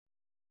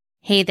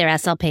Hey there,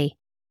 SLP.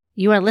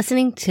 You are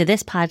listening to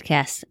this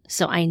podcast,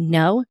 so I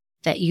know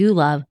that you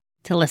love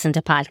to listen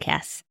to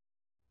podcasts.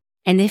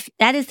 And if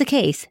that is the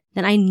case,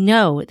 then I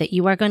know that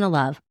you are going to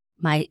love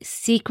my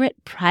secret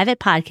private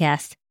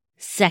podcast,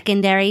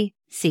 Secondary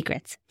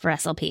Secrets for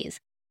SLPs.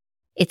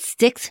 It's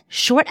 6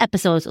 short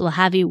episodes that will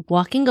have you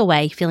walking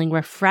away feeling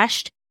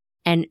refreshed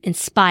and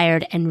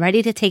inspired and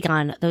ready to take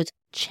on those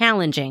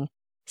challenging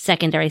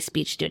secondary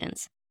speech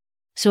students.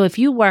 So if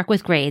you work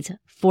with grades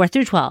 4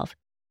 through 12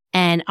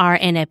 and are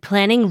in a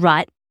planning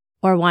rut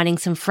or wanting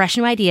some fresh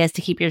new ideas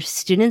to keep your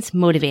students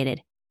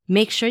motivated,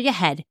 make sure you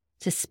head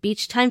to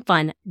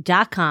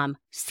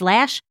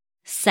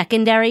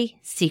speechtimefun.com/secondary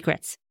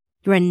secrets.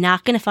 You are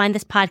not going to find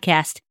this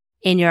podcast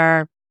in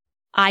your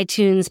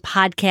iTunes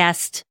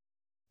podcast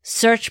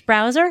search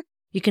browser.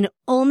 You can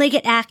only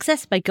get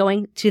access by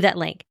going to that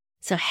link.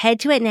 So head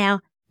to it now.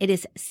 It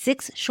is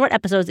 6 short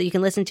episodes that you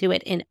can listen to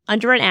it in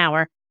under an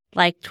hour,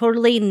 like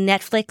totally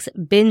Netflix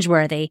binge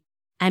worthy.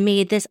 I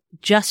made this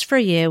just for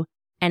you,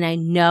 and I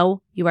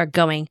know you are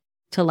going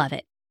to love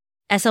it.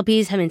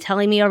 SLPs have been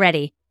telling me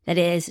already that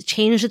it has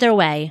changed their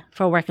way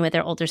for working with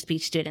their older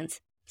speech students.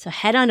 So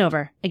head on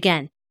over,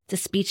 again, to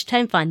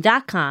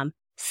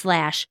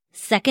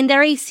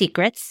speechtimefun.com/secondary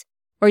secrets,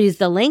 or use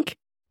the link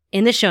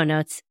in the show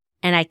notes,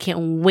 and I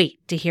can't wait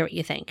to hear what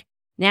you think.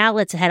 Now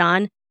let's head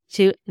on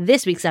to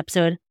this week's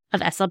episode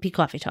of SLP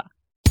Coffee Talk.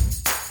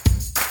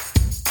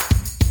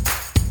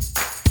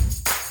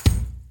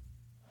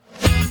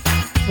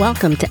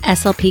 Welcome to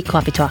SLP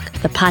Coffee Talk,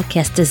 the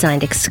podcast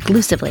designed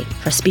exclusively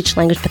for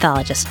speech-language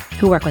pathologists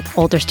who work with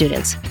older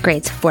students,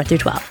 grades 4 through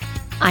 12.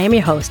 I am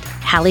your host,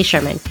 Hallie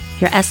Sherman,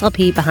 your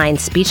SLP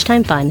behind Speech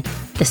Time Fun,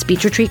 the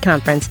Speech Retreat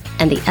Conference,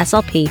 and the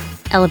SLP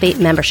Elevate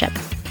membership.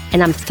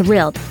 And I'm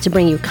thrilled to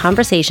bring you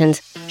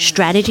conversations,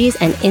 strategies,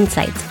 and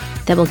insights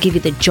that will give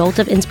you the jolt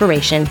of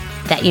inspiration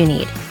that you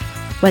need.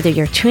 Whether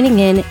you're tuning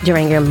in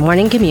during your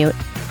morning commute,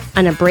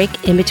 on a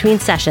break in between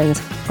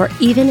sessions, or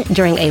even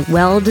during a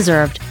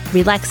well-deserved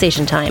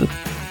relaxation time,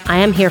 I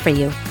am here for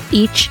you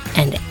each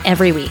and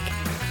every week.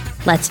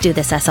 Let's do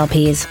this,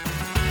 SLPs.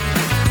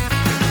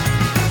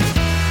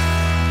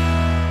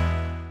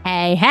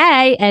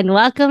 Hey, and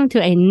welcome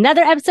to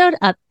another episode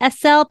of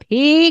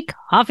SLP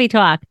Coffee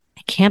Talk.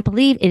 I can't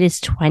believe it is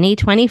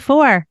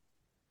 2024.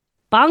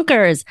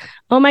 Bonkers.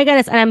 Oh my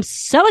goodness. And I'm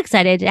so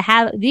excited to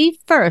have the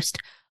first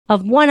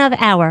of one of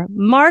our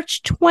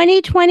March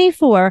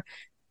 2024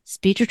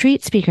 Speech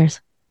Retreat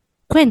speakers.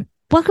 Quinn,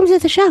 welcome to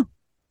the show.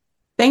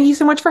 Thank you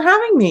so much for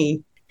having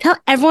me. Tell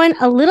everyone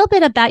a little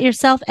bit about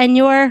yourself and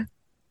your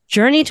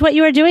journey to what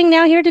you are doing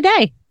now here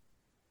today.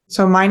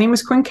 So my name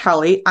is Quinn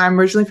Kelly. I'm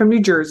originally from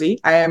New Jersey.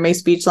 I am a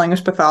speech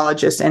language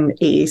pathologist and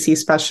AAC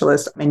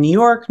specialist in New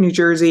York, New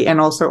Jersey, and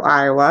also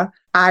Iowa.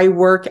 I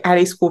work at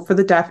a school for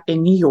the deaf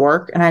in New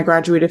York, and I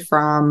graduated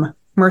from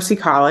Mercy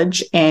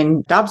College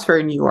in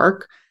Dobbsbury, New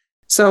York.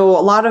 So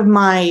a lot of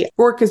my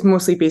work is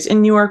mostly based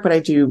in New York, but I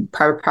do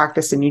private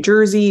practice in New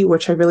Jersey,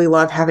 which I really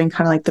love, having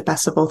kind of like the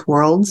best of both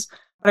worlds.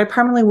 But I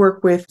primarily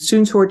work with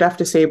students who are deaf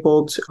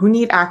disabled who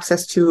need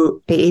access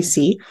to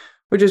AAC,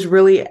 which is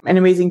really an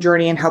amazing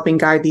journey in helping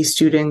guide these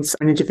students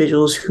and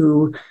individuals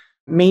who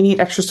may need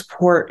extra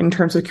support in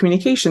terms of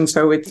communication.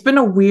 So it's been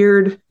a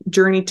weird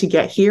journey to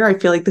get here. I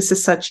feel like this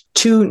is such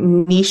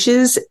 2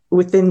 niches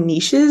within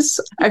niches.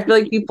 I feel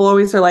like people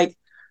always are like,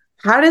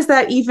 how does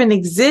that even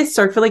exist?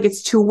 So I feel like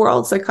it's 2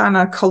 worlds that kind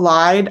of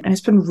collide. And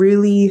it's been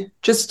really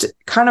just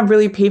kind of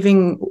really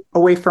paving a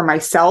way for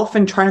myself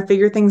and trying to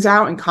figure things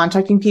out and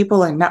contacting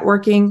people and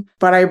networking.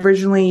 But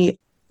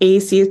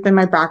AAC has been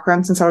my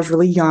background since I was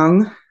really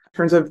young. In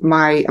terms of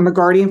I'm a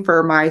guardian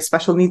for my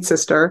special needs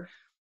sister.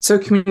 So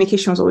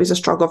communication was always a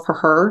struggle for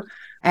her.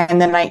 And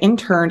then I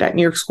interned at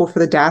New York School for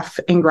the Deaf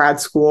in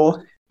grad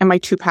school. And my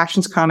 2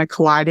 passions kind of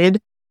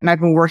collided. And I've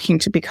been working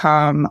to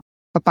become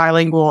a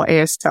bilingual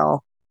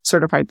ASL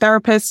certified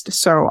therapist.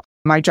 So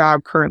my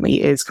job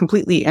currently is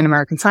completely in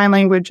American Sign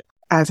Language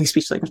as a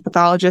speech language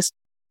pathologist.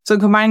 So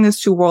combining those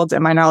 2 worlds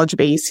and my knowledge of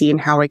AAC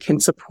and how I can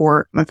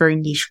support a very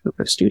niche group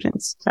of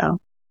students. So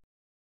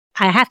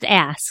I have to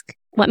ask,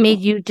 what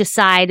made you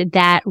decide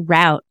that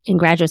route in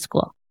graduate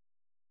school?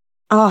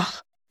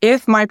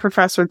 If my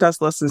professor does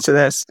listen to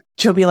this,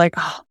 she'll be like,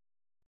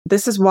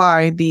 this is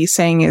why the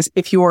saying is,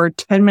 if you are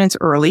 10 minutes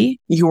early,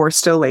 you are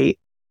still late.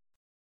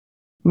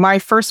 My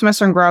first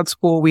semester in grad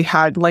school, we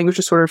had language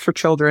disorders for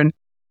children,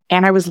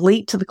 and I was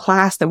late to the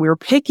class that we were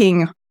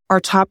picking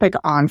our topic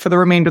on for the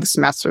remainder of the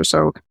semester.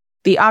 So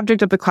the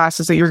object of the class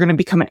is that you're going to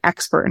become an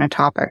expert in a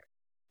topic.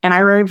 And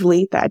I arrived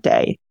late that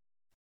day.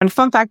 And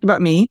fun fact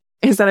about me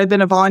is that I've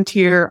been a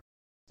volunteer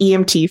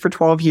EMT for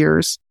 12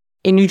 years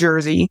in New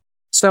Jersey.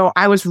 So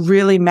I was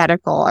really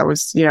medical. I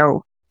was,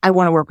 I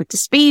want to work with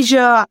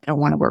dysphagia. I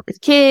don't want to work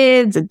with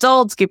kids,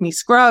 adults, give me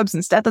scrubs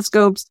and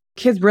stethoscopes.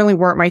 Kids really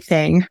weren't my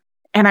thing.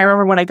 And I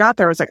remember when I got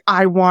there, I was like,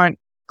 I want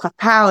cleft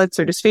palates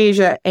or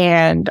dysphagia.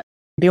 And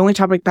the only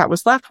topic that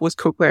was left was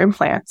cochlear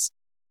implants.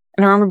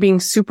 And I remember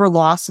being super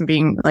lost and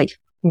being like,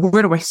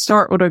 where do I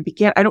start? Where do I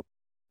begin?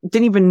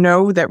 Didn't even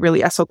know that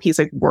really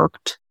SLPs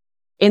worked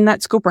in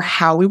that scope or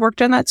how we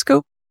worked in that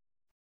scope.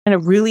 And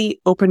it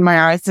really opened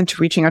my eyes into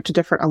reaching out to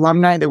different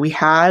alumni that we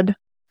had,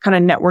 kind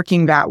of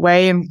networking that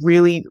way and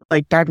really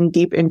like diving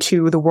deep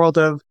into the world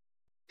of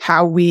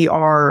how we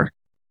are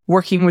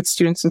working with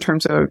students in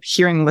terms of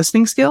hearing and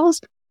listening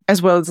skills,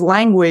 as well as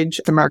language,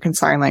 American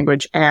Sign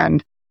Language.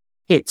 And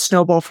it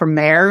snowballed from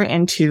there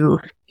into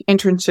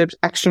internships,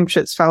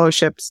 externships,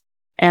 fellowships.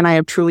 And I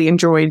have truly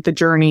enjoyed the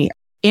journey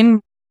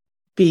in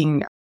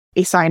being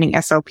a signing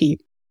SLP.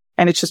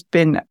 And it's just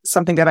been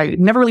something that I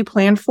never really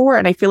planned for.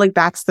 And I feel like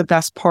that's the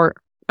best part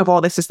of all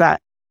this, is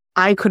that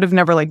I could have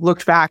never like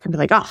looked back and be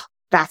like, oh,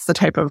 that's the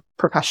type of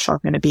professional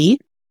I'm going to be.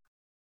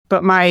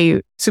 But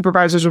my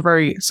supervisors were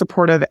very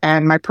supportive,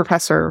 and my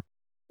professor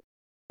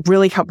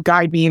really helped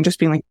guide me and just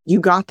being like, you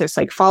got this,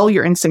 like follow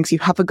your instincts. You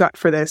have a gut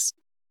for this.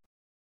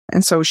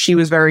 And so she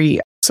was very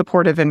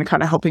supportive and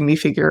kind of helping me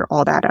figure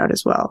all that out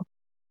as well.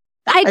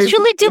 I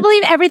truly do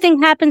believe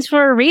everything happens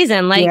for a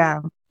reason.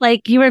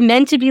 Like you were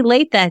meant to be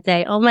late that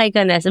day. Oh my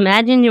goodness.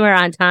 Imagine you were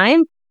on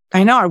time.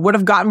 I know. I would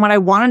have gotten what I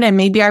wanted, and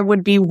maybe I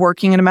would be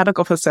working in a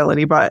medical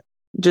facility, but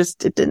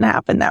just it didn't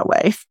happen that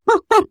way.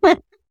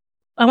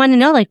 I want to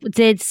know, like,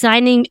 did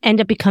signing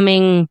end up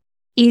becoming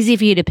easy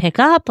for you to pick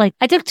up? Like,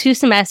 I took 2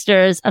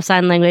 semesters of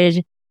sign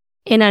language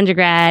in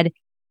undergrad.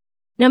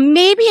 Now,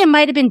 maybe it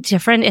might have been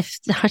different if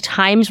the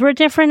times were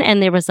different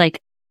and there was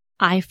like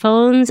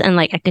iPhones and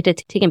like I could have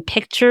taken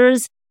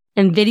pictures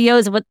and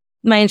videos of what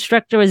my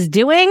instructor was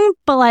doing.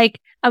 But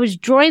like I was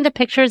drawing the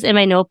pictures in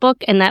my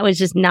notebook, and that was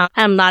just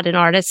I'm not an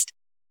artist,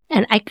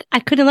 and I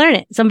couldn't learn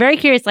it. So I'm very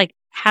curious, like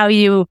how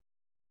you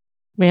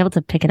were able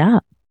to pick it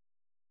up.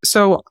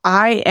 So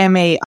I am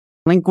a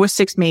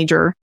linguistics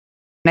major,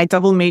 and I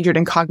double majored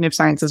in cognitive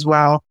science as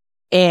well.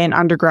 In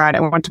undergrad,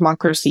 I went to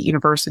Montclair State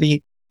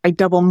University. I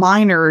double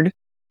minored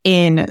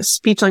in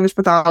speech language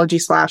pathology /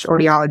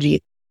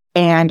 audiology,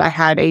 and I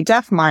had a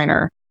deaf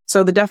minor.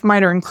 So the deaf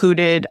minor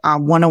included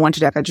 101 to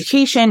deaf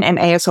education and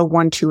ASL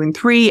 1, 2, and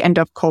 3 and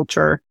deaf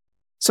culture.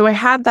 So I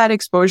had that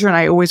exposure, and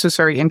I always was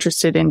very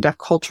interested in deaf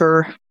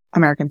culture,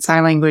 American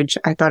Sign Language.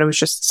 I thought it was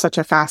just such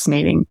a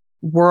fascinating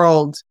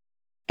world.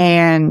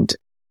 And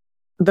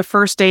the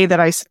first day that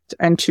I stepped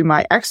into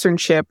my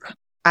externship,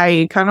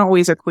 I kind of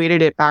always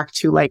equated it back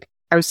to like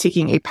I was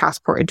taking a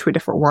passport into a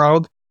different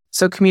world.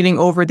 So commuting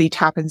over the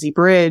Tappan Zee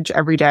Bridge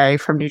every day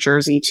from New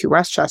Jersey to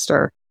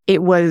Westchester,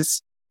 it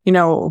was,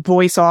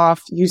 voice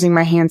off, using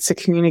my hands to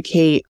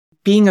communicate,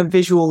 being a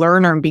visual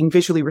learner and being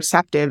visually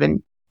receptive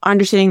and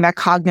understanding that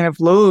cognitive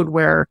load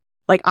where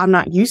like I'm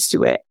not used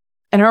to it.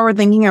 And I remember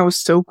thinking I was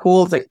so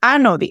cool. It's like, I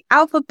know the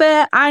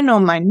alphabet, I know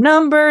my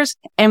numbers,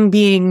 and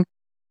being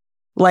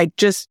like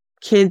just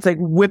kids like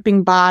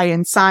whipping by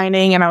and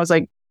signing. And I was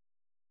like,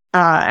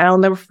 and I'll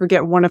never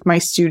forget one of my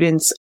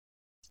students,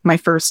 my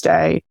first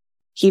day,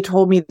 he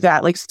told me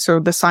that like, so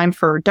the sign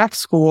for deaf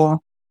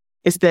school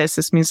is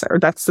this means, or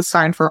that's the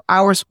sign for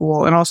our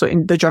school, and also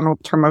in the general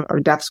term of our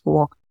deaf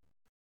school.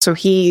 So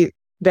he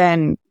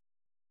then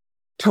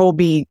told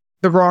me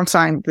the wrong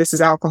sign. This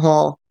is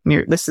alcohol.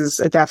 This is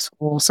a deaf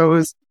school.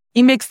 So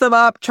he mixed them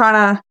up,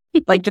 trying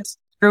to like just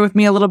screw with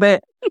me a little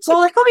bit. So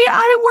like, oh yeah,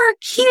 I work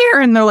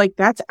here. And they're like,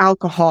 that's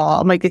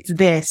alcohol. I'm like, it's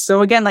this.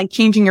 So again, like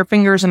changing your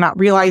fingers and not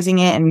realizing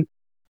it. And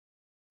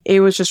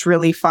it was just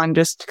really fun,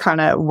 just kind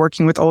of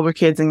working with older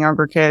kids and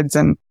younger kids.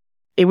 And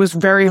it was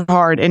very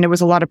hard. And it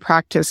was a lot of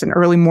practice and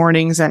early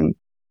mornings and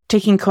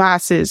taking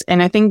classes.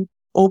 And I think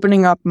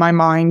opening up my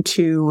mind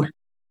to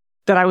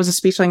that I was a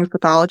speech language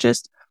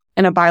pathologist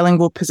in a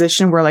bilingual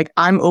position where like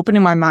I'm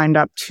opening my mind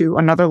up to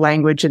another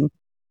language, and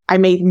I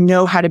may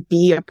know how to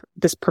be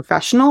this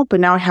professional, but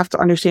now I have to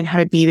understand how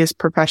to be this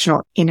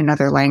professional in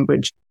another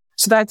language.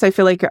 So that's, I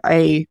feel like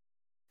a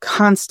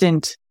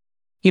constant,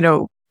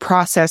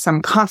 process.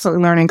 I'm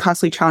constantly learning,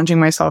 constantly challenging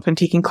myself and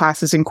taking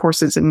classes and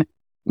courses and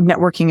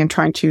networking and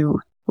trying to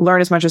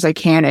learn as much as I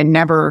can, and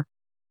never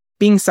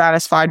being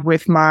satisfied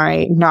with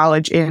my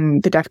knowledge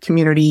in the deaf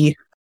community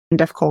and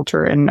deaf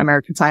culture and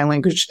American Sign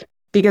Language,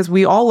 because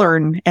we all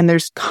learn, and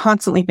there's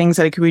constantly things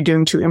that I could be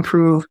doing to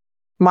improve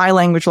my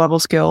language level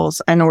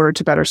skills in order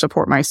to better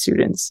support my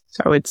students.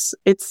 So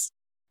it's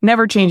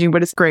never changing,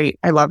 but it's great.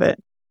 I love it.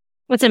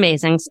 What's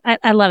amazing.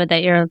 I love it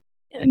that you're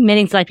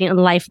admitting to like being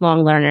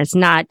lifelong learners,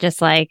 not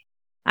just like,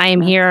 I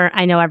am here,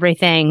 I know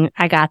everything,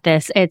 I got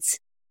this. It's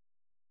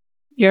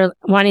you're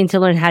wanting to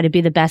learn how to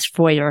be the best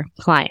for your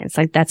clients.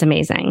 Like, that's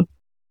amazing.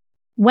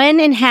 When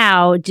and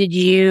how did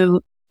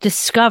you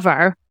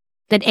discover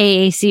that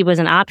AAC was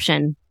an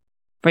option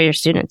for your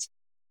students?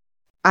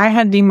 I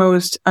had the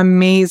most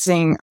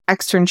amazing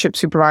externship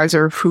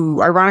supervisor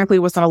who ironically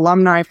was an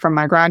alumni from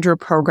my graduate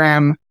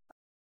program.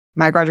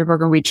 My graduate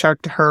program reached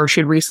out to her.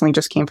 She had recently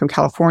just came from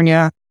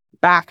California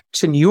back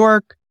to New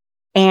York.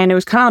 And it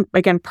was kind of,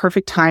 again,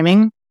 perfect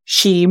timing.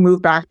 She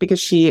moved back because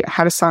she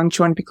had a son.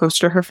 She wanted to be close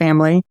to her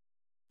family.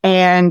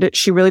 And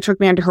she really took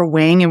me under her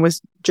wing and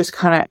was just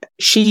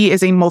she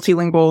is a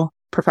multilingual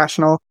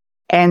professional.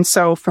 And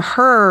so for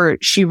her,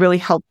 she really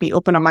helped me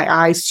open up my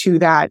eyes to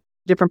that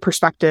different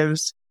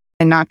perspectives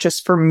and not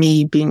just for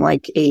me being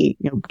like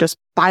just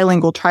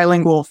bilingual,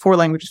 trilingual, 4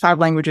 languages, 5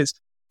 languages.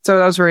 So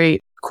that was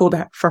very cool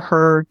for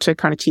her to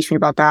kind of teach me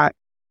about that.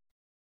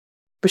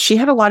 But she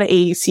had a lot of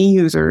AAC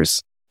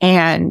users,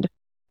 and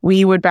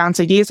we would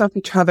bounce ideas off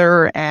each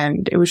other,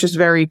 and it was just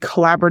very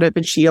collaborative,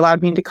 and she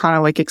allowed me to kind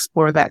of like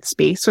explore that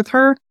space with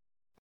her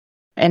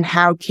and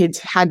how kids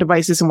had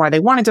devices and why they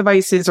wanted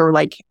devices, or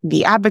like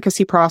the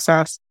advocacy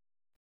process.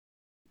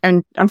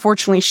 And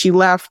unfortunately, she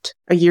left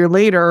a year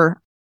later,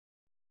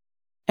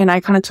 and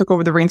I kind of took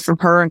over the reins from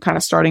her and kind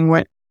of starting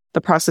with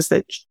the process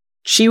that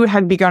she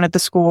had begun at the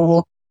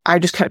school. I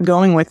just kept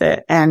going with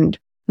it and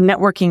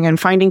networking and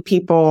finding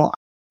people.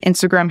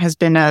 Instagram has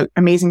been an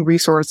amazing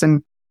resource,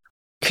 and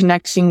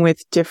connecting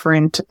with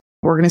different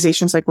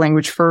organizations like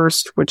Language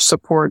First, which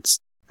supports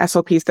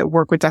SLPs that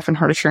work with deaf and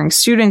hard of hearing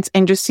students,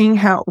 and just seeing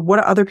what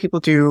do other people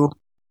do?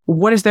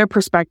 What is their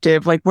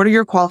perspective? Like, what are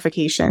your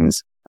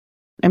qualifications?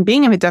 And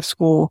being in a deaf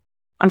school,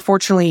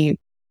 unfortunately,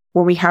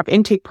 when we have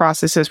intake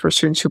processes for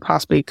students who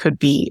possibly could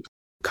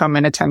come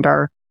and attend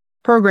our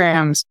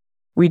programs,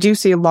 we do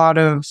see a lot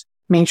of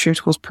mainstream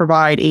schools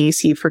provide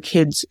AAC for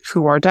kids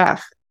who are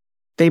deaf.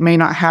 They may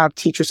not have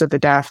teachers of the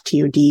deaf,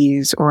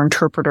 TODs, or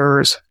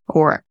interpreters,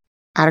 or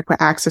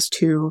adequate access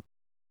to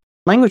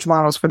language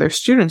models for their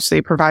students.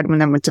 They provide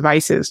them with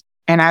devices.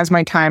 And as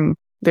my time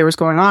there was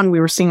going on, we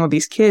were seeing all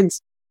these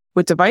kids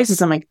with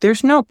devices. I'm like,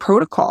 there's no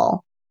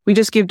protocol. We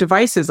just give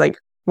devices. Like,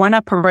 why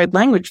not provide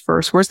language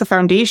first? Where's the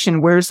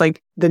foundation? Where's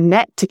like the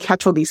net to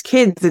catch all these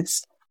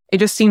kids? It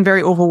just seemed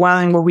very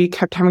overwhelming, where we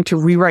kept having to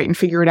rewrite and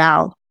figure it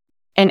out.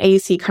 And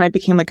AAC kind of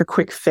became like a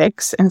quick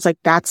fix. And it's like,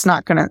 that's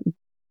not going to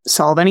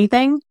solve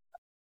anything.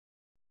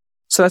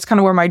 So that's kind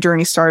of where my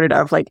journey started,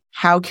 of like,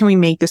 how can we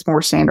make this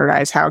more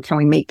standardized? How can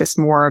we make this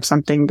more of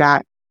something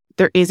that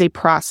there is a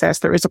process,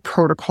 there is a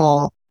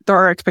protocol, there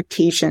are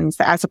expectations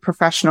that as a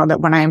professional,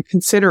 that when I am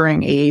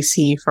considering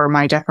AAC for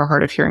my deaf or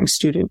hard of hearing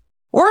student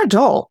or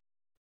adult,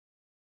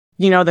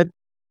 that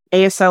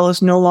ASL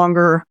is no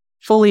longer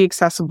fully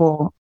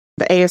accessible.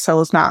 The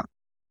ASL is not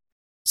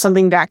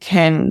something that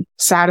can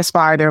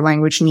satisfy their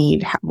language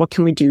need. What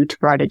can we do to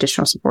provide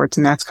additional supports?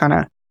 And that's kind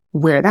of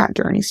where that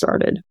journey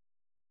started.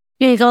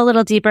 Can you go a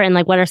little deeper in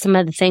like, what are some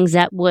of the things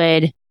that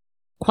would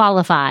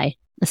qualify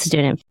a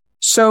student?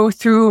 So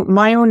through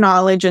my own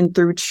knowledge and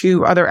through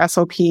 2 other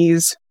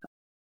SLPs,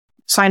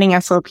 signing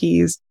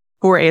SLPs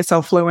who are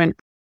ASL fluent,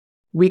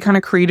 we kind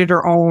of created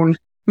our own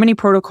mini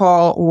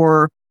protocol,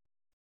 or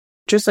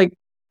just like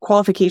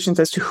qualifications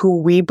as to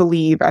who we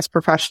believe as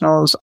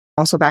professionals,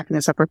 also backing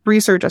this up with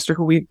research as to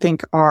who we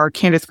think are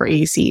candidates for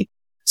AAC.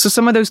 So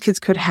some of those kids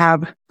could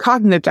have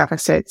cognitive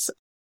deficits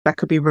that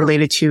could be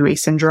related to a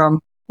syndrome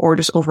or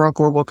just overall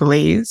global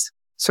delays.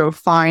 So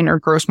fine or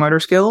gross motor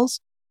skills.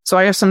 So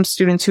I have some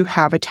students who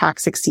have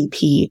ataxic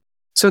CP.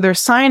 So their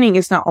signing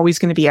is not always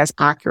going to be as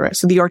accurate.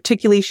 So the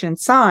articulation and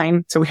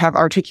sign, so we have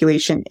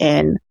articulation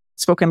in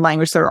spoken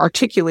language. There are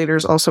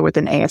articulators also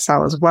within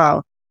ASL as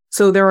well.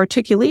 So their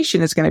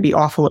articulation is going to be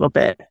off a little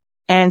bit.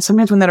 And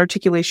sometimes when that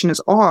articulation is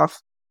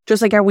off,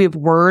 just like how we have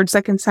words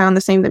that can sound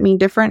the same that mean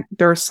different,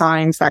 there are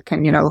signs that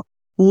can,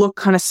 look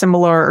kind of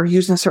similar or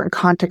used in a certain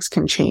context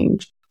can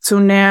change. So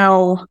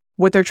now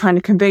what they're trying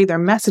to convey, their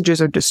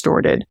messages are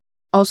distorted.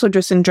 Also,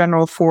 just in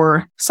general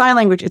for sign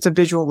language, it's a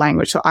visual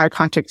language. So eye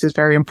contact is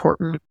very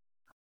important.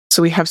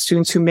 So we have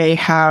students who may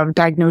have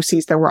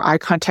diagnoses that where eye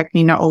contact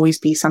need not always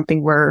be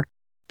something where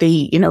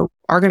they,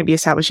 are going to be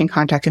establishing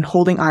contact and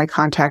holding eye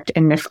contact.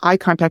 And if eye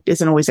contact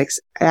isn't always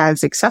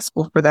as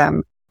accessible for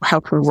them,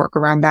 how can we work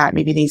around that?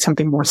 Maybe they need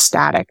something more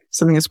static,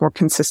 something that's more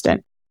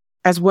consistent,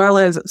 as well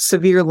as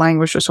severe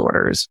language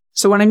disorders.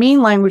 So when I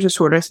mean language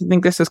disorders, I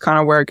think this is kind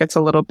of where it gets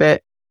a little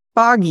bit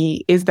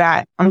foggy, is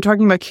that I'm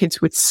talking about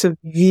kids with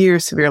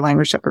severe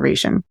language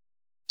deprivation.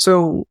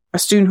 So a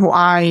student who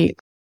I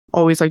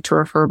always like to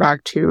refer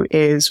back to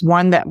is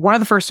one of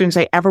the first students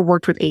I ever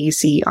worked with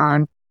AAC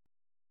on,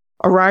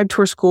 arrived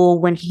to our school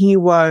when he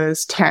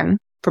was 10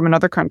 from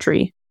another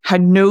country,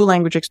 had no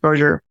language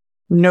exposure,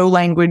 had no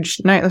language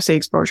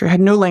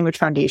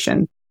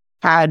foundation,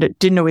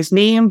 didn't know his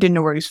name, didn't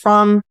know where he's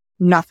from,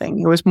 nothing.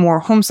 It was more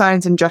home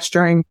signs and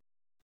gesturing.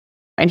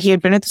 And he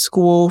had been at the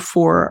school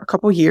for a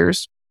couple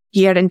years.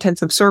 He had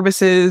intensive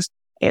services,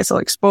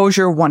 ASL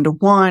exposure,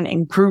 1-to-1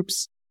 in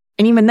groups.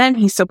 And even then,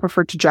 he still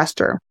preferred to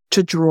gesture,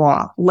 to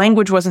draw.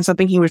 Language wasn't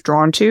something he was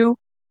drawn to.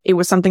 It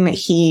was something that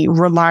he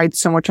relied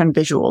so much on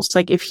visuals.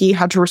 Like if he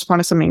had to respond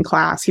to something in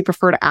class, he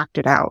preferred to act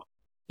it out.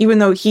 Even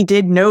though he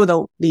did know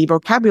the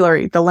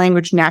vocabulary, the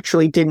language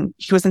naturally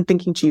he wasn't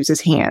thinking to use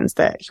his hands,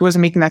 that he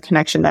wasn't making that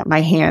connection that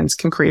my hands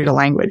can create a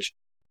language.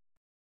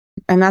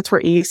 And that's where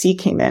AAC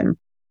came in.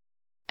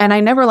 And I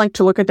never like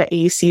to look at the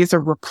AAC as a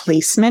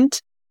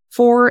replacement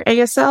for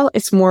ASL.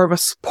 It's more of a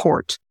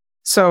support.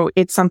 So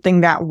it's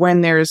something that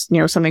when there's,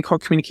 something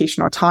called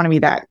communication autonomy,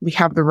 that we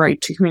have the right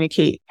to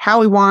communicate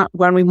how we want,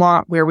 when we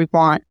want, where we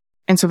want.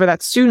 And so for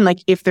that student, like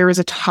if there is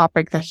a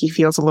topic that he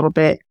feels a little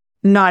bit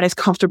not as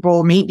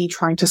comfortable, maybe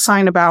trying to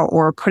sign about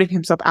or putting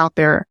himself out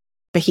there,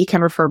 that he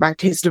can refer back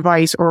to his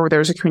device, or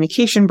there's a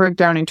communication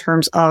breakdown in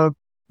terms of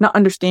not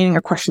understanding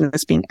a question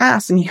that's being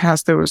asked, and he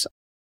has those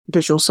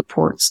visual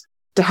supports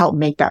to help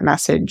make that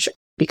message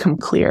become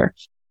clear.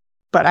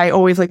 But I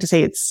always like to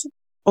say it's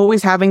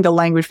always having the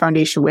language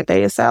foundation with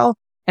ASL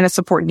and a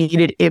support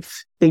needed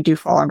if they do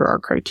fall under our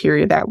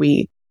criteria that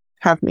we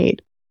have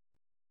made.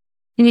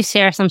 Can you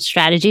share some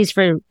strategies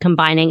for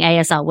combining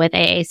ASL with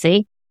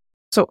AAC?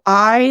 So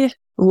I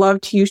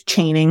love to use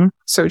chaining.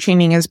 So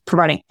chaining is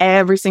providing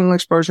every single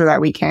exposure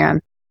that we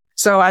can.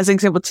 So as an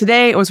example,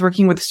 today I was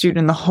working with a student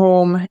in the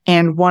home,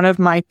 and one of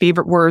my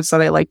favorite words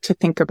that I like to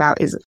think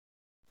about is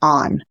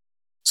on.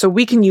 So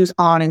we can use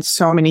on in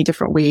so many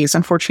different ways.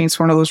 Unfortunately, it's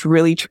one of those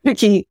really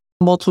tricky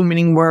multiple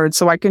meaning words.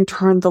 So I can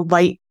turn the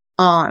light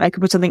on. I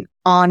could put something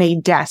on a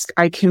desk.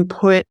 I can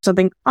put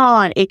something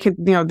on. It could,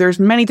 there's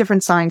many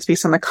different signs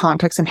based on the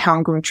context and how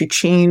I'm going to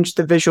change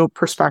the visual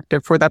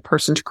perspective for that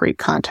person to create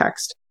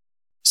context.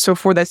 So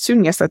for that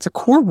student, yes, that's a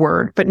core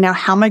word, but now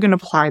how am I going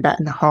to apply that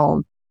in the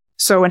home?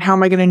 So, and how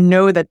am I going to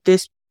know that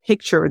this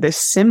picture, this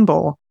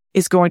symbol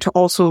is going to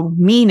also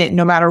mean it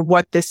no matter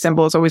what this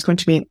symbol is always going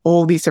to mean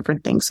all these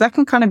different things. So that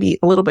can kind of be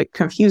a little bit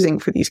confusing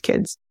for these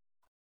kids,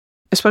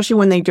 especially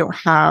when they don't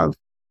have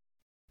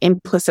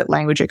implicit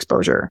language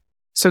exposure.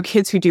 So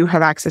kids who do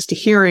have access to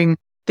hearing,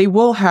 they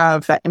will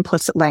have that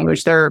implicit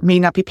language. They may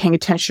not be paying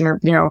attention or,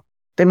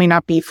 they may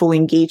not be fully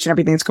engaged in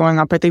everything that's going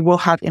on, but they will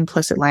have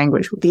implicit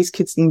language. These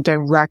kids need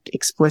direct,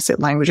 explicit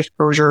language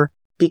exposure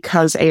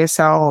because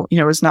ASL,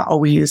 is not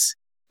always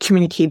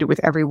communicated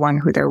with everyone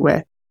who they're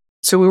with.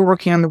 So we were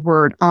working on the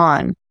word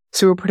on.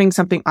 So we were putting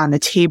something on the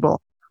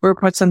table. We were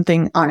putting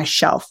something on a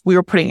shelf. We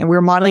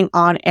were modeling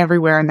on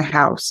everywhere in the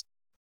house.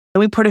 Then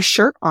we put a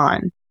shirt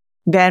on.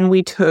 Then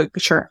we took the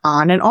shirt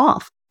on and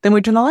off. Then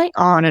we turned the light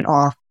on and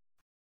off.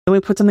 Then we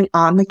put something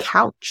on the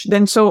couch.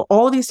 Then so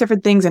all these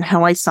different things and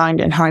how I signed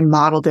it and how I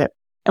modeled it.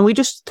 And we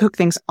just took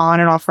things on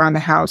and off around the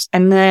house.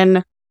 And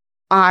then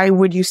I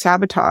would use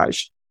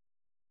sabotage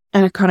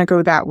and it kind of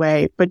go that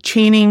way. But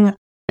chaining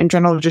in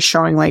general, just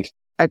showing like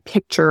a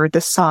picture,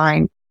 the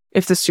sign,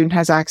 if the student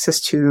has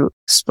access to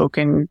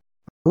spoken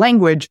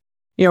language,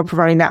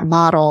 providing that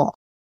model,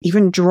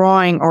 even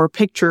drawing or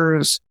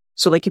pictures.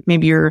 So like if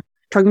maybe you're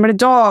talking about a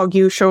dog,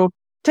 you show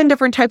 10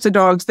 different types of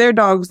dogs, their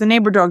dogs, the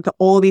neighbor dog,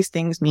 all these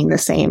things mean the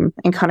same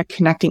and kind of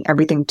connecting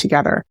everything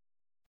together.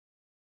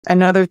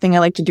 Another thing I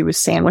like to do is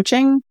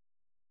sandwiching.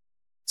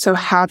 So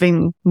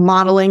having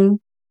modeling,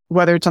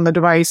 whether it's on the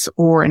device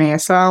or in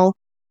ASL,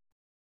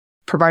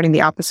 providing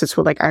the opposites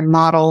with like I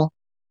model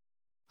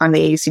on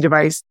the AAC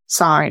device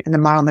side and then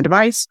model on the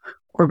device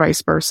or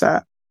vice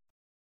versa.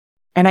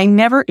 And I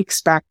never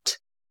expect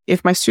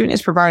if my student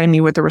is providing me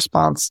with a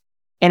response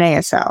in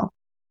ASL,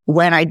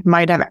 when I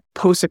might have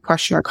posted a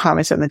question or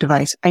comments on the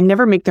device, I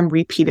never make them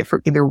repeat it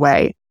for either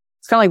way.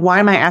 It's kind of like, why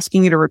am I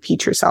asking you to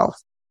repeat yourself?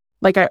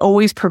 Like I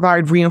always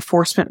provide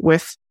reinforcement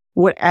with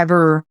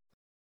whatever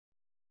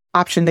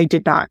option they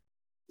did not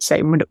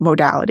say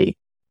modality.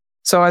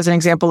 So as an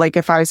example, like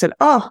if I said,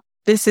 oh,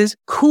 this is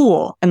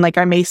cool. And like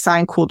I may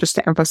sign cool just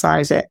to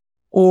emphasize it.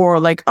 Or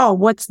like, oh,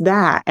 what's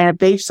that? And if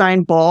they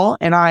sign ball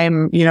and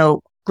I'm,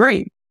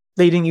 great,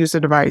 they didn't use the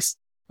device.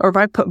 Or if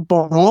I put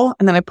ball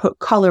and then I put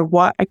color,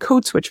 I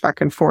code switch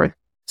back and forth.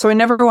 So I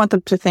never want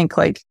them to think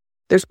like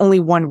there's only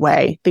one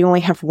way. They only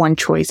have one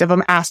choice. If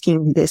I'm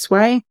asking this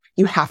way,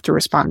 you have to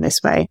respond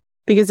this way.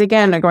 Because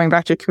again, going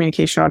back to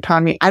communication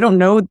autonomy, I don't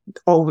know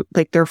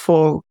their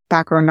full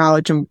background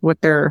knowledge and what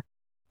their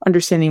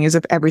understanding is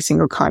of every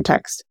single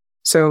context.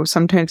 So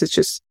sometimes it's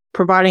just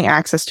providing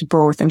access to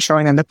both and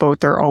showing them that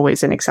both are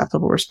always an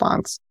acceptable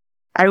response.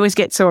 I always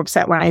get so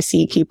upset when I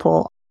see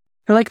people,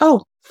 they're like,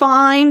 oh,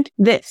 find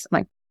this. I'm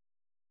like,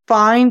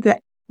 find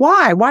that.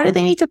 Why? Why do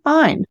they need to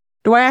find?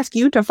 Do I ask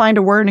you to find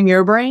a word in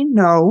your brain?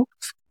 No.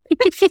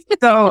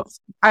 So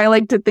I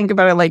like to think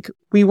about it like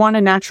we want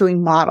to naturally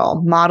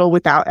model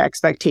without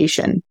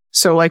expectation.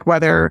 So like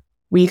whether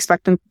we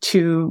expect them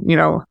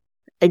to,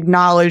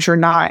 acknowledge or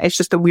not, it's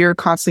just that we're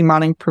constantly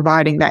modeling,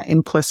 providing that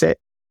implicit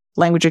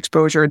language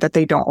exposure that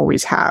they don't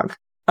always have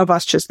of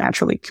us just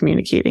naturally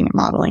communicating and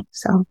modeling.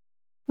 So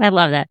I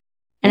love that.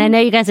 And I know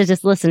you guys are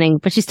just listening,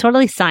 but she's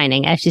totally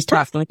signing as she's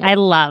talking. Like, I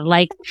love,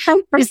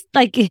 just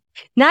like,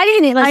 not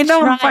even like, I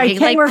know trying. I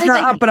can't work her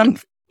up, but I'm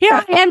here.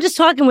 I am just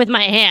talking with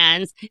my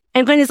hands,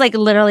 and Quinn is like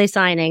literally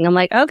signing. I'm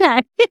like,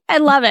 okay, I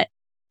love it.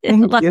 I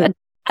love it.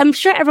 I'm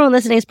sure everyone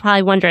listening is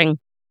probably wondering,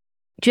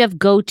 do you have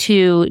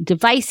go-to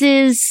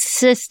devices,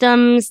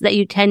 systems that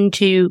you tend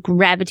to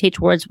gravitate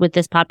towards with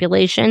this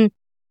population?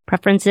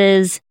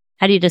 Preferences?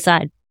 How do you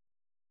decide?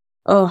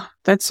 Oh,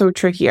 that's so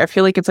tricky. I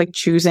feel like it's like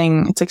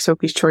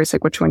Sophie's choice.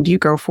 Like, which one do you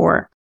go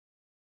for?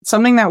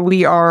 Something that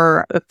we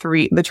are the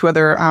two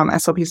other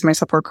SLPs and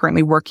myself are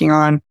currently working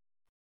on.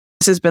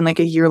 This has been like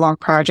a year-long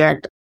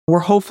project. We're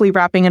hopefully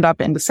wrapping it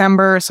up in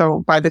December.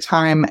 So by the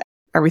time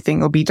everything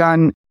will be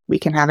done, we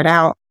can have it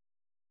out,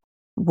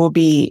 will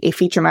be a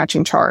feature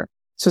matching chart.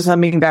 So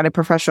something that a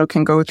professional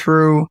can go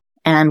through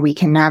and we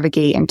can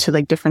navigate into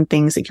like different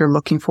things that you're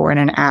looking for in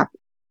an app.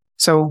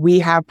 So we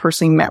have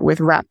personally met with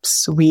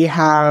reps. We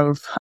have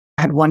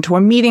I had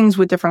one-to-one meetings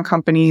with different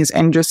companies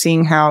and just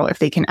seeing how if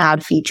they can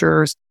add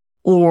features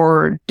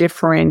or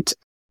different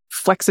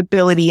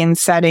flexibility in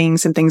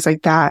settings and things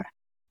like that.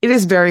 It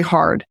is very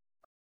hard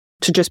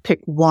to just pick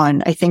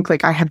one. I think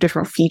like I have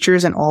different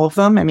features in all of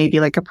them, and maybe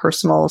like a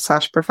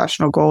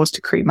personal/professional goal is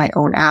to create my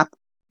own app.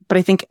 But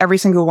I think every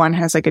single one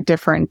has like a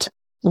different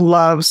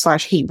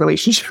love/hate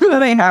relationship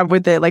that I have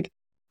with it. Like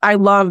I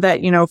love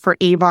that, for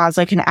AVOS,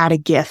 I can add a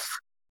GIF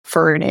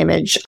for an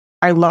image.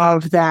 I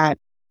love that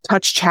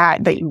touch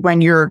chat that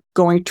when you're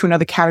going to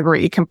another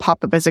category, it can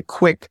pop up as a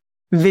quick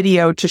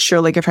video to show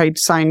like if I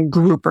assign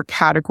group or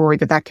category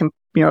that can,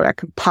 that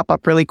can pop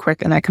up really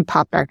quick and that can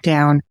pop back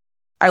down.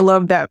 I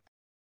love that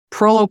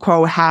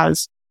Proloquo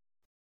has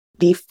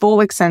the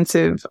full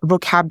extensive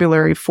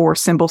vocabulary for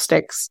symbol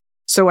sticks.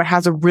 So it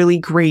has a really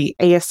great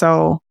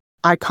ASL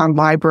icon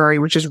library,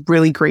 which is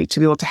really great to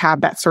be able to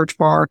have that search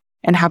bar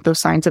and have those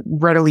signs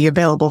readily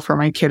available for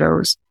my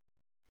kiddos.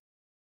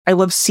 I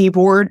love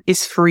Seaboard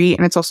is free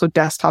and it's also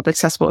desktop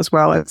accessible as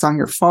well as on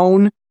your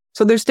phone.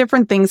 So there's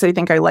different things I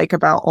think I like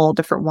about all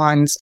different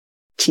ones.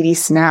 TD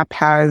Snap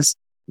has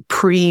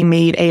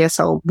pre-made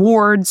ASL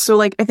boards. So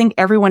like, I think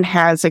everyone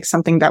has like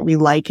something that we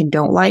like and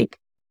don't like.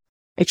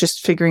 It's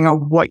just figuring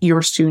out what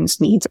your students'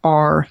 needs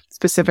are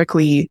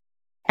specifically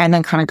and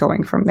then kind of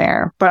going from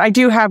there. But I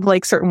do have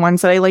like certain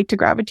ones that I like to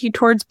gravitate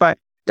towards, but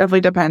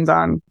definitely depends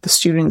on the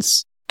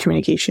students'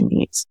 communication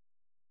needs.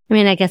 I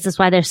mean, I guess that's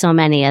why there's so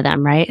many of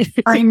them, right?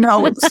 I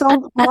know. It's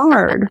so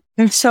hard.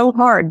 They're so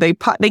hard. They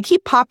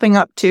keep popping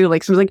up too.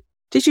 Like, someone's like,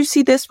 did you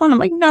see this one? I'm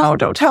like, no,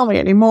 don't tell me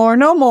anymore.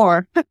 No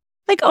more.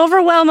 Like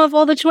overwhelm of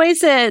all the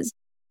choices.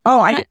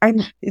 Oh,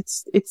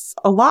 it's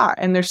a lot.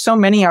 And there's so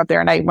many out there.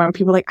 And when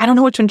people are like, I don't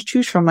know which one to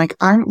choose from, like,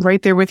 I'm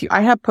right there with you.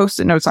 I have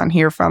Post-it notes on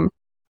here from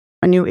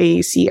a new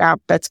AAC app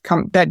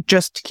that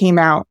just came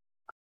out.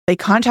 They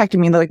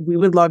contacted me and they're like, we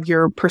would love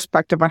your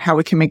perspective on how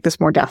we can make this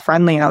more deaf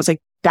friendly. And I was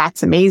like,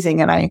 that's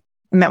amazing. And I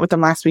met with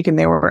them last week and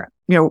they were,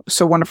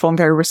 so wonderful and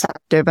very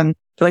receptive. And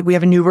they're like, we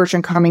have a new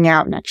version coming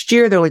out next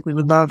year. They're like, we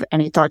would love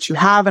any thoughts you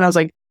have. And I was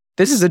like,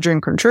 this is a dream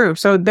come true.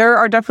 So there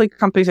are definitely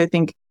companies, I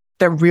think,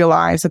 that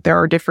realize that there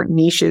are different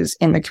niches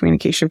in the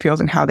communication field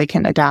and how they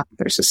can adapt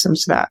their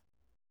systems to that.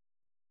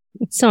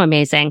 It's so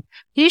amazing.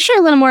 Can you share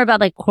a little more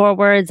about like core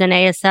words and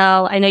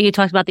ASL? I know you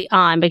talked about the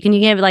but can you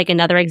give like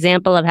another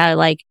example of how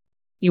like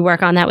you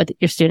work on that with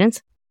your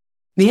students?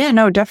 Yeah,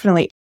 no,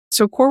 definitely.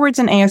 So core words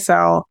in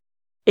ASL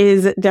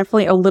is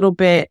definitely a little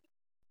bit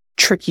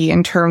tricky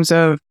in terms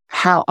of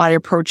how I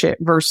approach it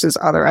versus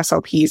other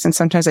SLPs. And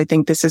sometimes I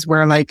think this is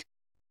where like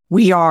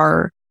we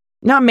are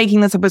not making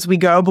this up as we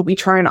go, but we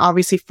try and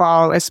obviously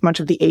follow as much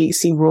of the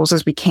AAC rules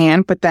as we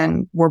can, but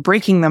then we're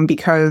breaking them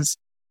because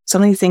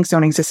some of these things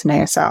don't exist in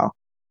ASL.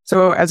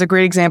 So as a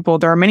great example,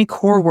 there are many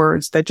core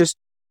words that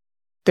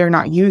they're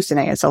not used in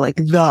ASL, like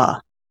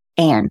the,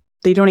 and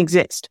they don't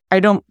exist. I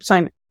don't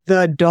sign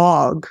the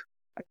dog.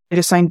 I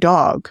just sign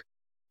dog.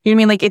 You know what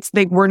I mean? Like it's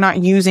like we're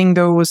not using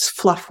those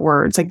fluff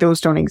words, like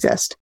those don't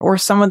exist. Or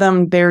some of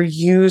them, they're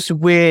used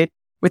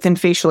within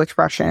facial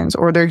expressions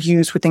or they're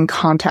used within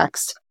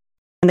context.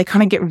 And they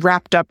kind of get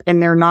wrapped up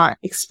and they're not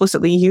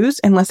explicitly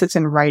used unless it's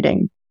in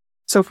writing.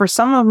 So for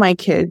some of my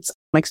kids,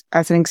 like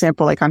as an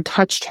example, like on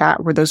touch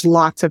chat, where there's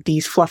lots of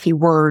these fluffy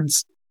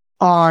words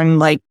on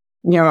like,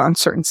 on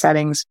certain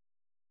settings.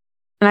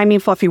 And I mean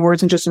fluffy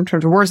words and just in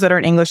terms of words that are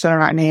in English that are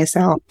not in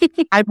ASL,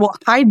 I will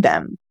hide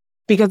them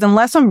because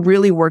unless I'm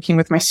really working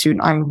with my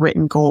student on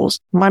written goals,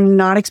 I'm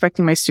not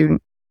expecting my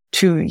student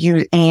to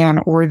use an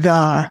or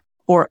the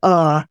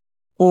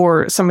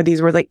or some of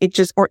these words like it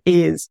just or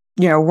is,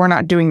 we're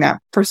not doing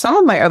that. For some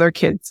of my other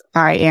kids,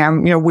 I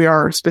am, we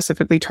are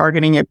specifically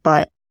targeting it.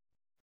 But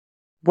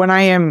when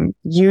I am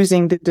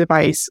using the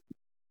device,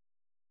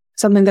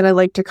 something that I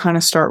like to kind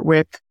of start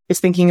with is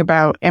thinking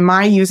about, am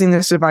I using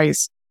this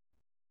device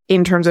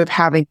in terms of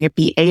having it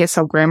be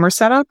ASL grammar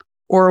setup,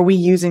 or are we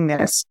using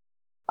this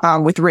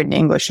with written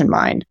English in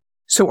mind?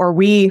 So are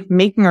we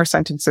making our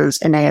sentences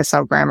in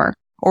ASL grammar,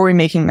 or are we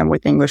making them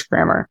with English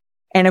grammar?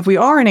 And if we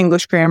are in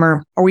English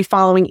grammar, are we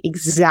following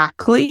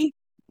exactly,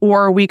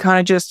 or are we kind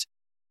of just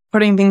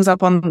putting things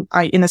up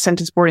in the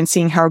sentence board and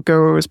seeing how it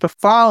goes, but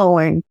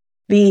following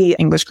the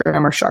English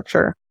grammar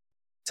structure?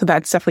 So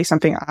that's definitely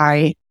something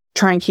I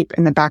try and keep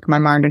in the back of my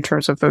mind in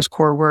terms of those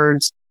core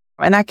words.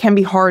 And that can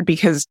be hard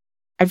because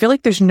I feel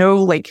like there's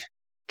no like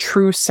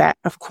true set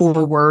of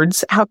core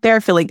words out there.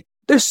 I feel like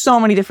there's so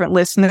many different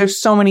lists and there's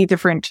so many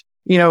different,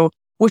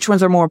 which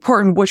ones are more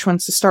important, which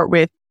ones to start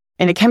with.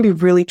 And it can be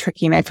really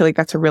tricky. And I feel like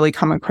that's a really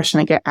common question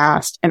I get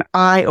asked. And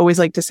I always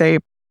like to say,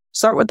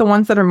 start with the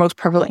ones that are most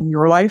prevalent in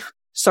your life.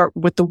 Start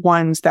with the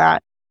ones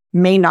that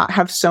may not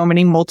have so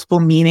many multiple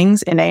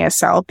meanings in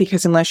ASL,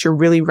 because unless you're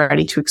really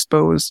ready to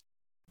expose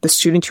the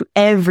student to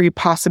every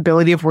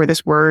possibility of where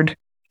this word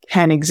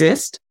can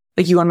exist,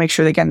 like you want to make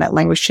sure, again, that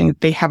language change,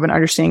 they have an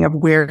understanding of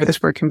where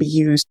this word can be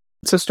used.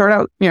 So start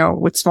out,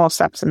 with small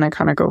steps and then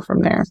kind of go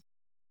from there.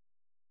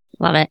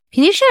 Love it.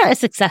 Can you share a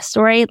success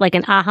story, like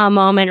an aha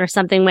moment or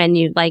something when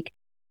you like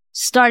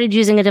started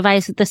using a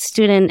device with the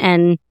student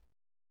and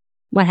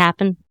what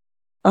happened?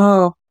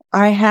 Oh,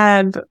 I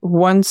had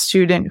one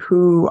student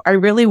who I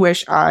really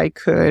wish I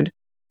could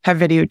have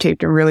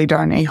videotaped and really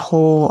done a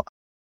whole,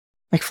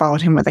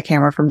 followed him with a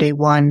camera from day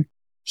one.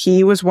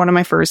 He was one of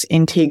my first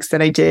intakes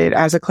that I did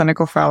as a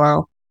clinical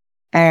fellow.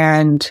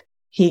 And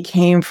he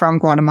came from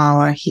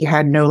Guatemala. He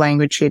had no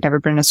language. He had never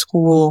been to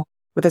school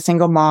with a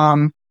single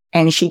mom.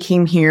 And she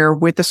came here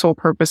with the sole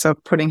purpose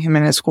of putting him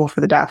in a school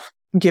for the deaf,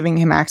 giving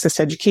him access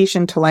to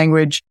education, to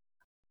language.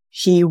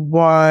 He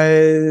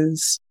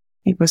was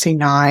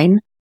 9.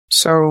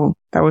 So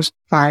that was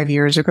 5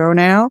 years ago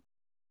now.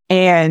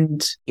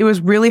 And it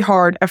was really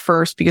hard at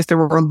first because there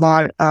were a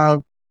lot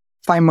of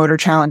fine motor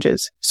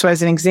challenges. So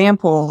as an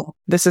example,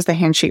 this is the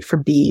handshake for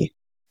B.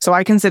 So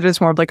I consider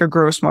this more of like a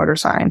gross motor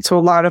sign. So a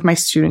lot of my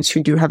students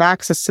who do have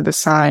access to the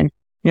sign,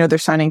 they're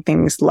signing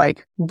things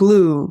like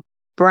blue,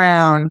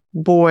 brown,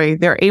 boy,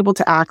 they're able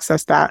to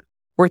access that.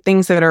 Or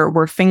things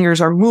where fingers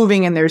are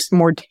moving and there's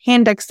more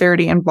hand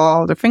dexterity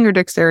involved or finger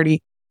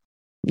dexterity,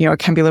 it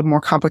can be a little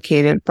more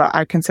complicated, but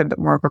I consider that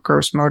more of a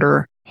gross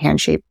motor hand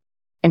shape.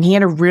 And he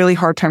had a really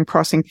hard time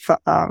crossing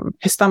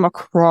his thumb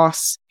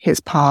across his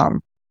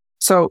palm.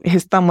 So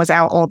his thumb was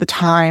out all the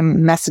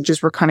time.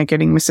 Messages were kind of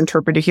getting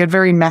misinterpreted. He had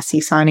very messy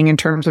signing in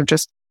terms of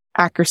just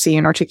accuracy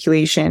and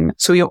articulation.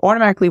 So he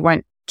automatically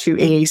went to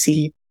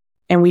AAC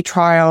and we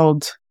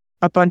trialed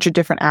a bunch of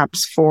different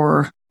apps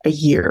for a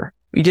year.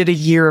 We did a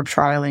year of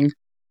trialing.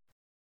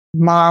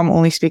 Mom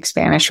only speaks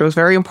Spanish. So it was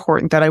very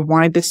important that I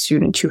wanted the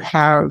student to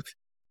have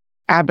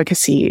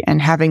advocacy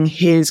and having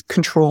his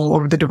control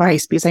over the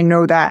device because I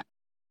know that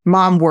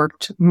Mom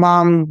worked.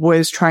 Mom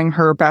was trying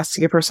her best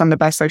to give her son the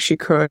best life she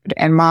could.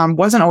 And Mom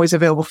wasn't always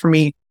available for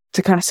me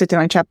to kind of sit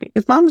down and chat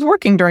because Mom's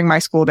working during my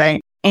school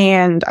day.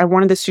 And I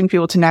wanted the student to be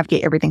able to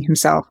navigate everything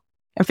himself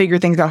and figure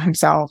things out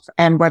himself.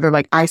 And whether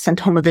I sent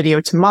home a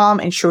video to Mom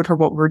and showed her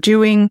what we're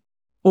doing,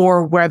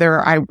 or whether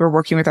I were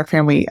working with our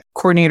family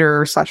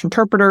coordinator /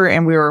 interpreter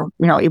and we were,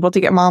 able to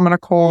get Mom on a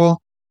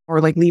call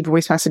or leave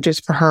voice messages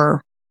for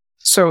her.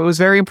 So it was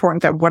very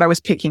important that what I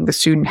was picking, the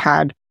student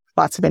had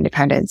lots of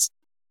independence.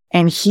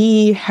 And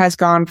he has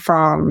gone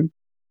from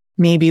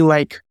maybe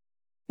it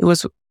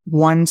was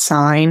one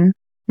sign.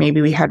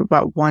 Maybe we had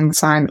about one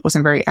sign that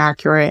wasn't very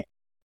accurate.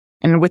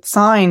 And with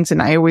signs,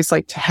 and I always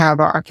like to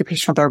have our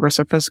occupational therapist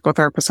or physical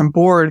therapist on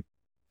board,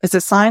 is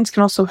that signs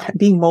can also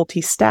be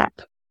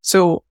multi-step.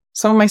 So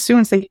some of my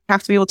students, they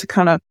have to be able to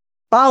kind of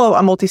follow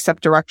a multi-step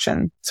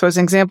direction. So as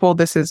an example,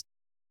 this is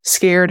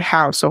scared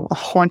house, so a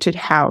haunted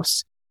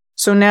house.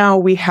 So now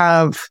we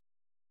have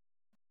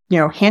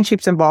hand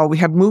shapes involved. We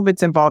have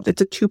movements involved.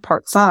 It's a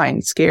 2-part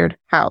sign, scared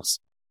house.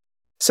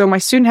 So my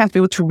student has to be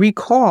able to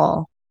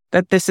recall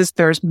that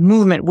there's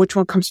movement, which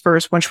one comes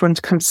first, which one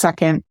comes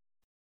second,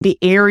 the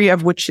area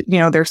of which,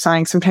 they're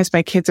signing. Sometimes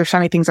my kids are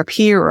signing things up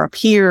here or up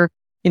here.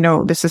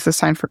 This is the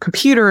sign for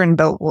computer and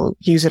they'll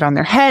use it on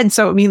their head.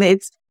 So,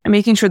 it's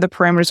making sure the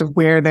parameters of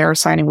where they're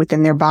signing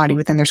within their body,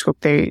 within their scope,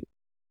 they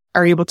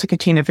are able to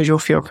contain a visual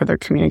field for their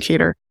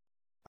communicator.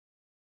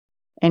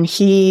 And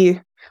he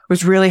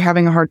was really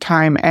having a hard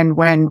time. And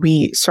when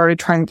we started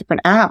trying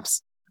different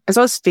apps, I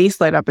saw his face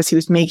light up as he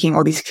was making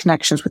all these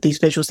connections with these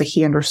visuals that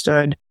he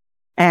understood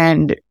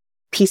and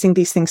piecing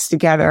these things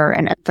together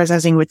and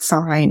emphasizing with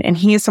sign. And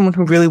he is someone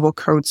who really will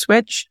code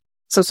switch.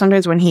 So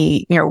sometimes when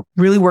he,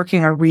 really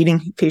working on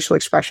reading facial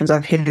expressions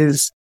of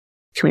his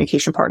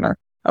communication partner,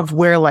 of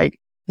where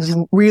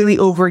really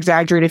over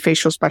exaggerated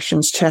facial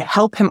expressions to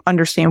help him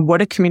understand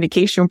what a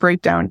communication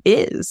breakdown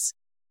is.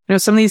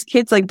 Some of these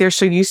kids, they're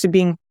so used to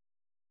being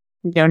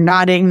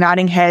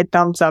nodding head,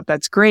 thumbs up,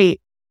 that's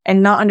great.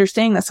 And not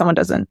understanding that someone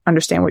doesn't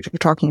understand what you're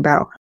talking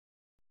about.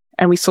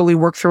 And we slowly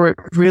work through it.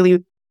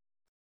 Really,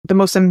 the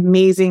most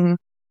amazing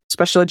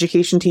special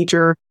education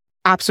teacher,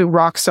 absolute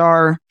rock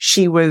star.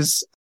 She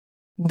was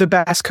the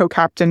best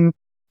co-captain,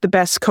 the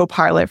best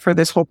co-pilot for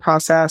this whole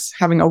process,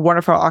 having a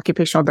wonderful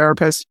occupational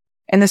therapist.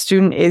 And the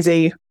student is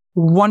a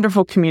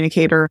wonderful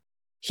communicator.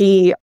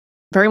 He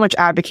very much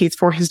advocates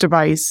for his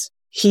device.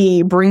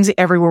 He brings it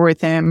everywhere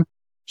with him.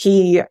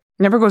 He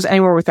never goes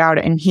anywhere without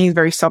it. And he's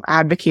very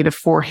self-advocated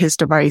for his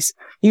device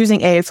using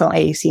ASL,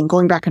 AAC and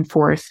going back and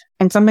forth.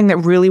 And something that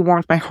really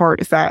warms my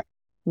heart is that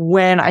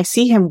when I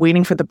see him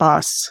waiting for the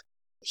bus,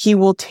 he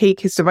will take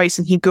his device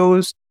and he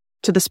goes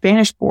to the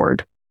Spanish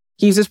board.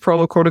 He uses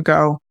Proloco to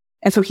go.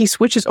 And so he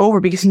switches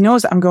over because he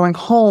knows that I'm going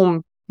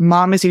home.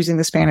 Mom is using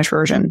the Spanish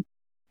version.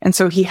 And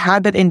so he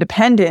had that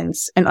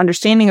independence and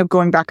understanding of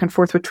going back and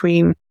forth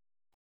between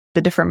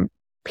the different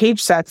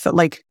page sets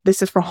that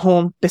this is for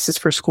home, this is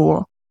for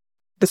school.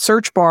 The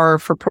search bar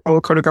for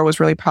Proloco to go was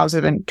really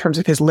positive in terms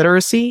of his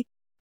literacy,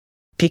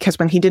 because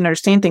when he didn't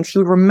understand things, he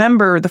would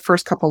remember the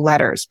first couple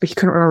letters, but he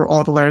couldn't remember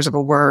all the letters of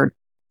a word.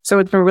 So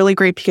it's been really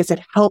great because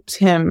it helps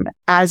him,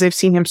 as I've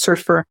seen him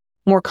search for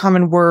more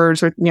common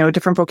words or,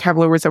 different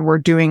vocabulary words that we're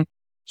doing.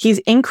 He's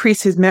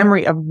increased his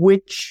memory of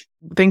which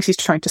things he's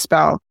trying to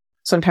spell.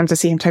 Sometimes I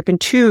see him type in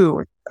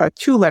two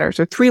letters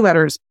or 3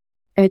 letters.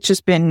 And it's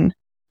just been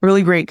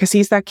really great because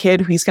he's that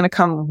kid who's going to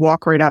come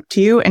walk right up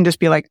to you and just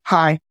be like,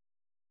 hi.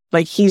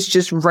 He's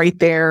just right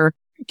there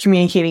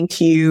communicating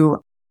to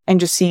you. and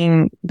just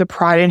seeing the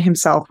pride in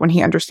himself when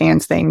he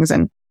understands things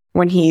and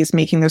when he's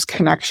making those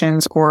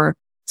connections, or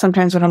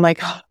sometimes when I'm like,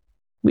 oh,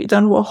 we've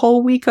done a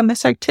whole week on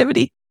this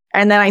activity.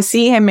 And then I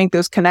see him make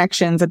those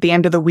connections at the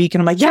end of the week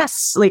and I'm like,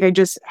 yes, like I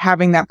just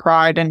having that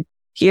pride, and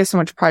he has so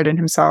much pride in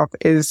himself,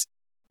 is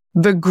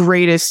the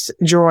greatest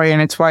joy.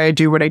 And it's why I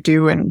do what I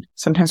do. And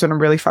sometimes when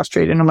I'm really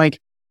frustrated, I'm like,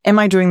 am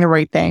I doing the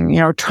right thing?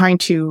 Trying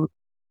to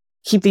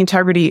keep the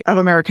integrity of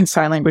American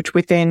Sign Language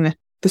within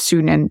the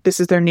student. And this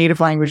is their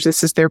native language.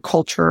 This is their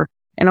culture.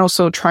 And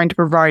also trying to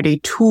provide a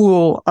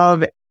tool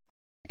of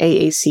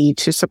AAC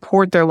to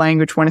support their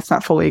language when it's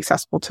not fully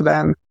accessible to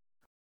them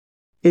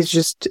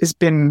has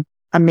been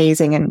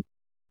amazing. And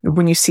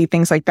when you see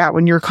things like that,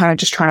 when you're kind of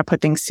just trying to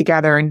put things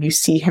together and you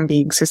see him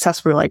being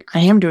successful, like, I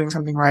am doing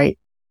something right.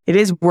 It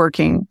is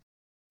working.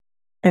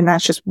 And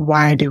that's just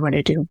why I do what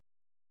I do.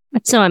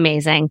 That's so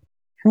amazing.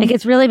 Like,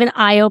 it's really been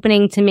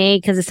eye-opening to me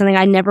because it's something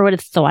I never would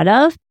have thought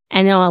of.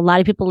 I know a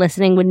lot of people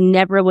listening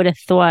would have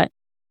thought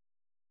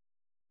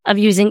of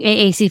using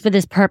AAC for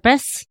this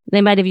purpose.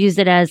 They might have used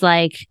it as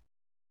like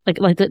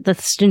the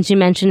students you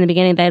mentioned in the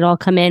beginning, they'd all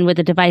come in with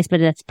a device, but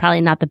that's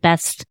probably not the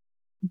best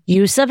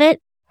use of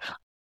it.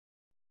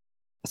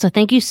 So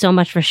thank you so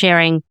much for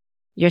sharing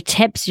your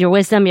tips, your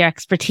wisdom, your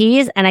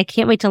expertise. And I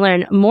can't wait to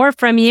learn more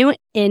from you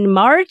in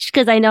March,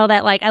 because I know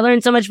that I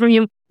learned so much from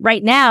you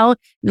right now,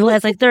 the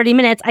last 30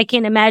 minutes. I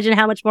can't imagine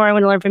how much more I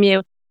want to learn from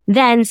you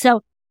then.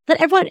 So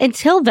let everyone,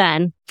 until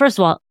then, first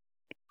of all,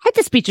 head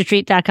to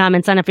speechretreat.com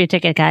and sign up for your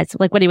ticket, guys.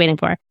 What are you waiting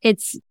for?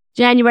 It's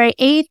January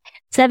 8th,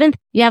 7th.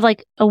 You have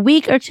a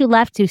week or two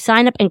left to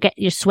sign up and get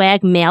your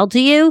swag mailed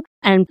to you.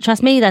 And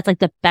trust me, that's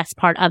the best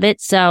part of it.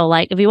 So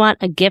if you want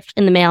a gift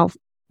in the mail,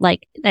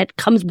 that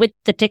comes with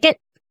the ticket,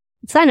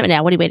 sign up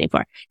now. What are you waiting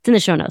for? It's in the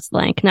show notes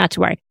link, not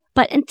to worry.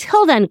 But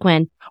until then,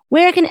 Quinn,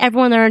 where can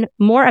everyone learn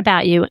more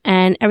about you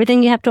and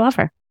everything you have to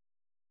offer?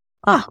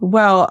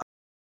 Well,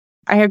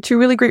 I have 2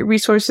 really great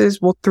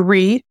resources. Well,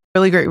 3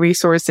 really great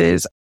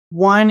resources.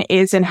 One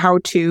is in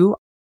how-to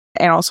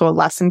and also a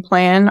lesson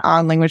plan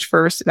on Language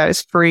First that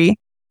is free.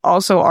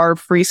 Also, our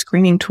free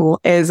screening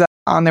tool is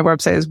on their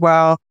website as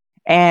well.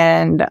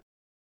 And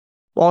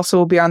also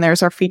will be on there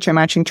is our feature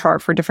matching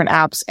chart for different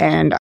apps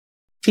and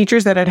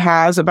features that it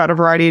has about a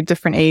variety of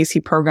different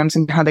AAC programs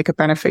and how they could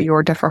benefit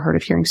your deaf or hard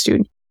of hearing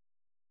student.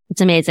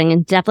 It's amazing.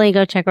 And definitely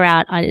go check her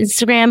out on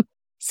Instagram,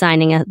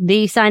 signing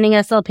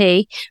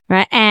SLP,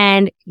 right?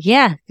 And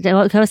yeah,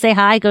 go say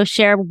hi, go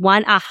share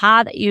one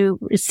aha that you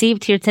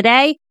received here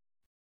today.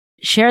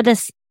 Share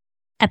this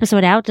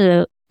episode out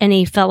to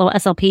any fellow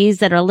SLPs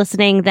that are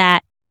listening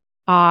that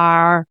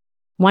are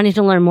wanting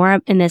to learn more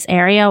in this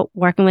area,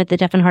 working with the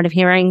deaf and hard of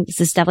hearing. This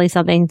is definitely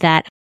something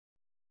that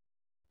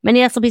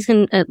many SLPs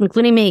can,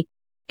 including me,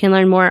 can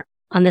learn more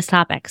on this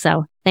topic.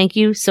 So thank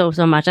you so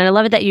much. And I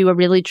love it that you are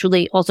really,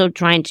 truly also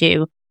trying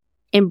to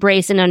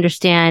embrace and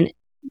understand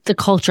the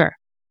culture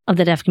of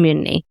the deaf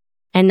community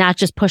and not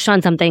just push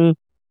on something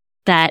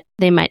that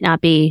they might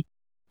not be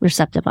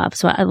receptive of.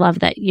 So I love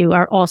that you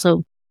are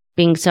also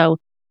being so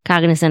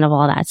cognizant of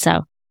all that.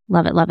 So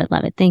love it, love it,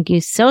 love it. Thank you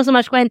so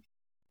much, Quinn.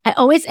 I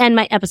always end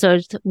my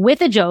episodes with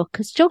a joke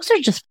because jokes are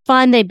just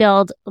fun. They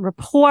build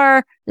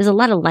rapport. There's a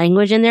lot of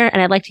language in there.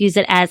 And I'd like to use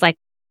it as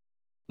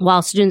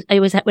while students, I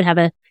always would have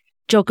a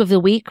joke of the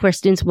week where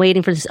students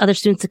waiting for other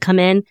students to come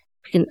in.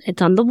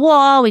 It's on the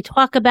wall. We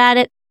talk about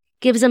it.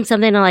 Gives them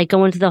something to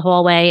go into the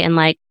hallway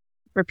and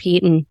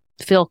repeat and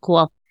feel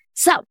cool.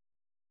 So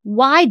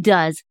why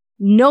does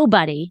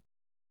nobody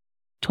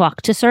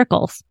talk to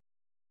circles?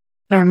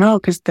 I don't know,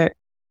 because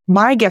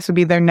my guess would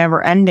be they're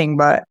never ending,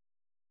 but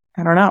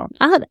I don't know.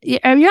 You're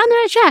on the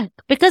right track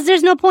because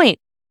there's no point.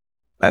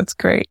 That's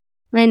great.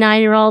 My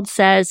 9-year-old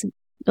says,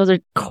 those are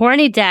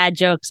corny dad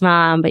jokes,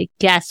 Mom, but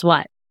guess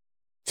what?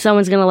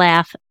 Someone's going to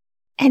laugh.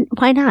 And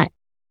why not?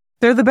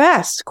 They're the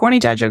best. Corny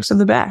dad jokes are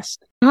the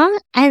best.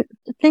 And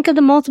think of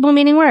the multiple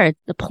meaning words.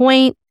 The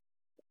point.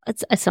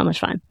 It's so much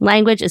fun.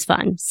 Language is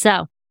fun.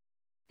 So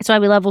that's why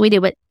we love what we do.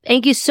 But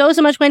thank you so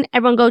much, Quinn.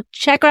 Everyone go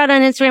check her out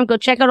on Instagram. Go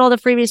check out all the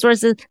free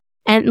resources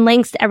and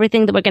links to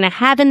everything that we're going to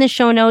have in the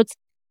show notes.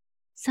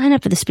 Sign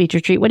up for the speech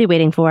retreat. What are you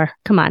waiting for?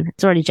 Come on.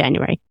 It's already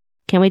January.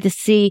 Can't wait to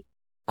see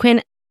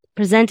Quinn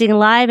presenting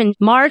live in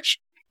March.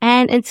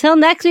 And until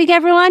next week,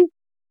 everyone,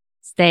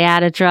 stay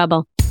out of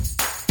trouble.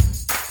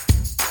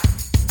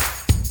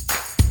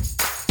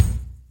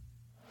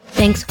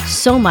 Thanks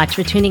so much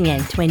for tuning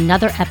in to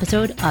another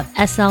episode of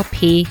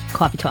SLP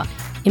Coffee Talk.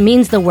 It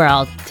means the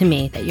world to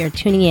me that you're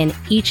tuning in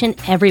each and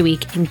every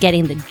week and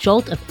getting the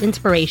jolt of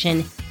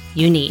inspiration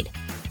you need.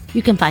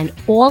 You can find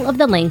all of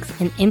the links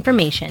and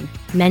information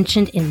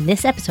mentioned in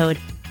this episode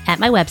at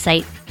my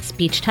website,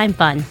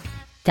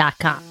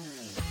 speechtimefun.com.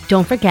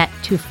 Don't forget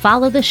to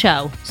follow the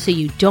show so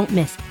you don't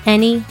miss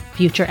any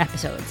future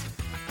episodes.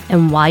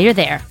 And while you're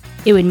there,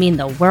 it would mean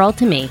the world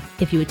to me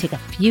if you would take a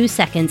few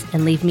seconds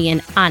and leave me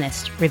an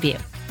honest review.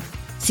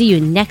 See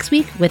you next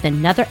week with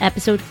another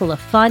episode full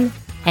of fun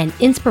and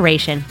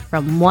inspiration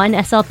from one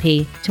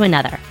SLP to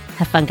another.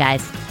 Have fun,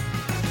 guys.